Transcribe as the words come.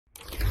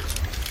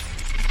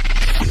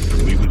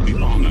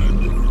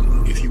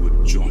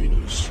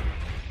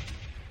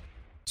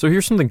So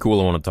here's something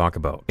cool I want to talk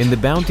about. In the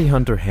Bounty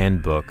Hunter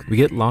Handbook, we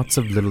get lots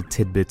of little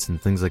tidbits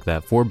and things like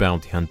that for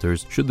bounty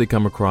hunters should they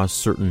come across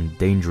certain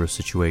dangerous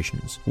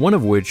situations. One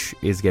of which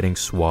is getting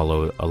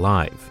swallowed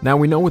alive. Now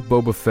we know with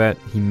Boba Fett,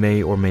 he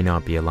may or may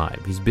not be alive.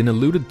 He's been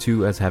alluded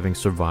to as having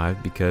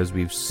survived because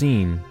we've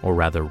seen, or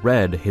rather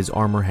read, his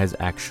armor has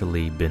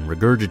actually been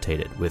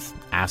regurgitated with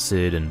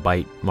acid and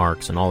bite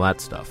marks and all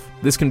that stuff.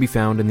 This can be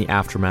found in the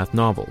Aftermath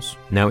novels.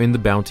 Now in the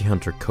Bounty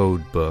Hunter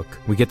Code book,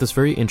 we get this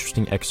very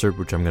interesting excerpt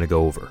which I'm going to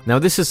go over. Now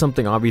this is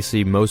something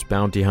obviously most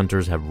bounty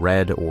hunters have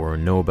read or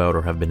know about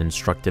or have been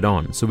instructed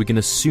on, so we can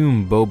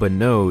assume Boba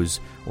knows,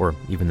 or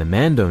even the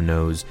Mando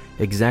knows,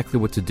 exactly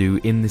what to do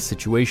in this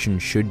situation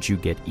should you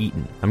get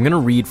eaten. I'm going to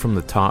read from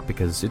the top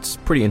because it's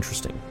pretty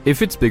interesting.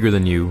 If it's bigger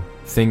than you,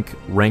 think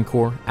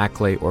Rancor,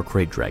 Acklay, or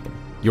Crate Dragon.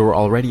 You're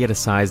already at a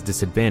size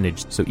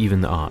disadvantage, so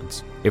even the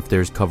odds. If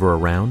there's cover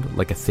around,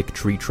 like a thick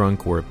tree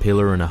trunk or a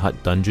pillar in a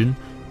hut dungeon,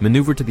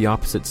 maneuver to the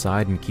opposite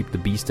side and keep the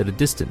beast at a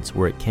distance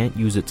where it can't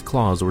use its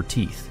claws or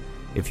teeth.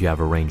 If you have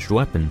a ranged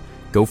weapon,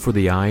 go for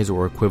the eyes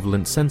or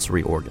equivalent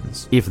sensory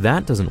organs. If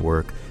that doesn't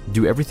work,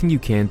 do everything you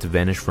can to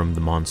vanish from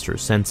the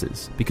monster's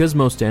senses. Because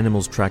most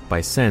animals track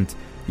by scent,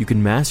 you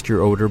can mask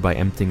your odor by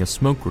emptying a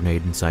smoke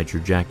grenade inside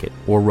your jacket,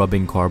 or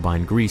rubbing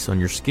carbine grease on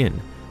your skin,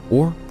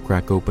 or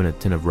crack open a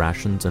tin of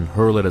rations and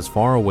hurl it as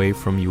far away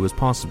from you as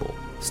possible.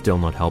 Still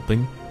not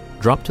helping?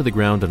 Drop to the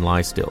ground and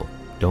lie still.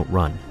 Don't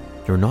run.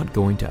 You're not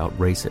going to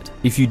outrace it.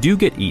 If you do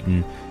get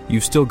eaten,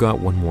 you've still got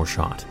one more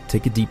shot.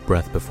 Take a deep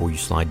breath before you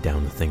slide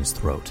down the thing's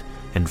throat,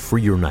 and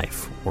free your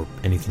knife, or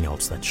anything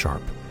else that's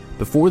sharp.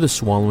 Before the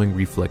swallowing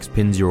reflex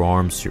pins your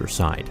arms to your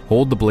side,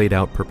 hold the blade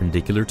out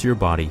perpendicular to your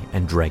body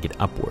and drag it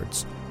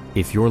upwards.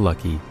 If you're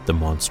lucky, the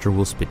monster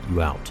will spit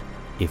you out.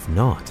 If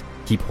not,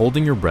 keep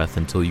holding your breath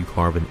until you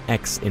carve an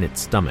X in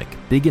its stomach,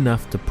 big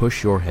enough to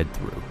push your head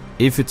through.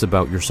 If it's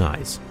about your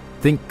size,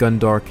 think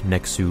Gundark,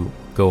 Nexu,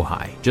 Go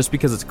High. Just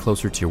because it's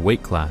closer to your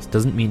weight class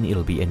doesn't mean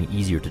it'll be any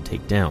easier to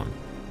take down.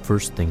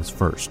 First things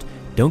first,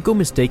 don't go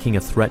mistaking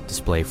a threat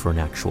display for an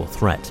actual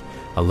threat.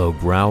 A low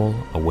growl,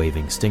 a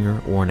waving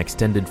stinger, or an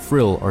extended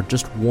frill are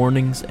just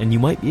warnings, and you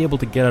might be able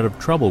to get out of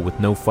trouble with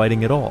no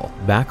fighting at all.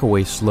 Back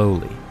away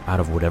slowly, out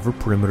of whatever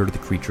perimeter the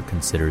creature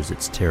considers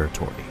its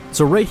territory.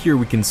 So right here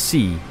we can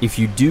see, if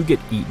you do get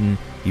eaten,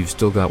 you've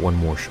still got one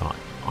more shot.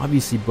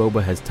 Obviously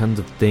Boba has tons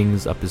of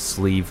things up his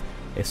sleeve,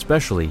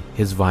 especially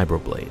his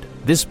vibroblade.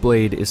 This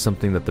blade is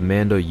something that the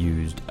Mando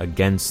used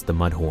against the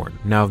Mudhorn.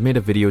 Now I've made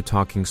a video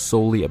talking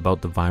solely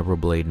about the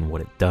vibroblade and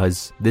what it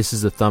does. This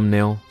is a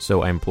thumbnail,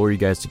 so I implore you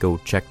guys to go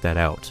check that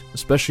out,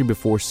 especially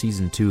before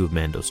Season 2 of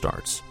Mando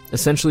starts.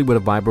 Essentially what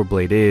a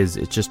vibroblade is,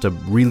 it's just a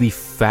really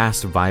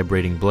fast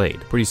vibrating blade.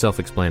 Pretty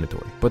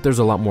self-explanatory, but there's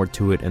a lot more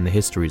to it and the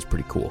history is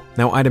pretty cool.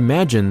 Now I'd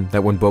imagine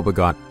that when Boba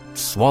got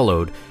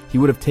swallowed, he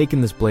would have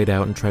taken this blade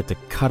out and tried to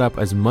cut up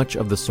as much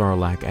of the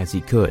Sarlacc as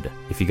he could.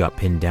 If he got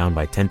pinned down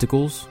by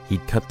tentacles,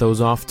 he'd cut those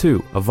off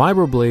too. A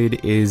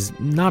vibroblade is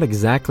not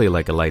exactly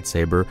like a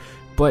lightsaber,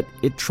 but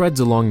it treads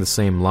along the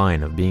same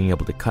line of being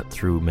able to cut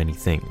through many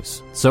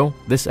things. So,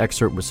 this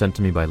excerpt was sent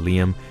to me by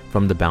Liam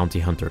from the Bounty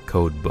Hunter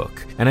Code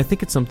book, and I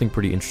think it's something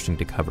pretty interesting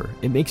to cover.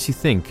 It makes you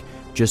think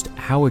just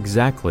how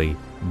exactly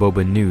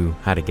Boba knew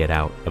how to get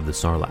out of the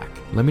Sarlacc.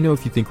 Let me know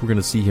if you think we're going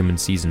to see him in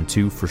Season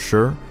 2 for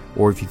sure,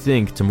 or if you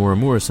think Temuera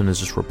Morrison is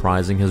just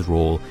reprising his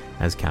role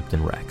as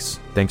Captain Rex.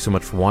 Thanks so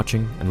much for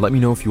watching, and let me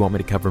know if you want me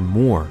to cover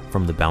more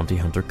from the Bounty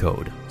Hunter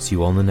Code. See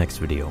you all in the next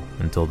video.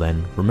 Until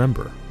then,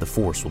 remember, the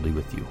Force will be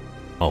with you,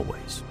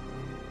 always.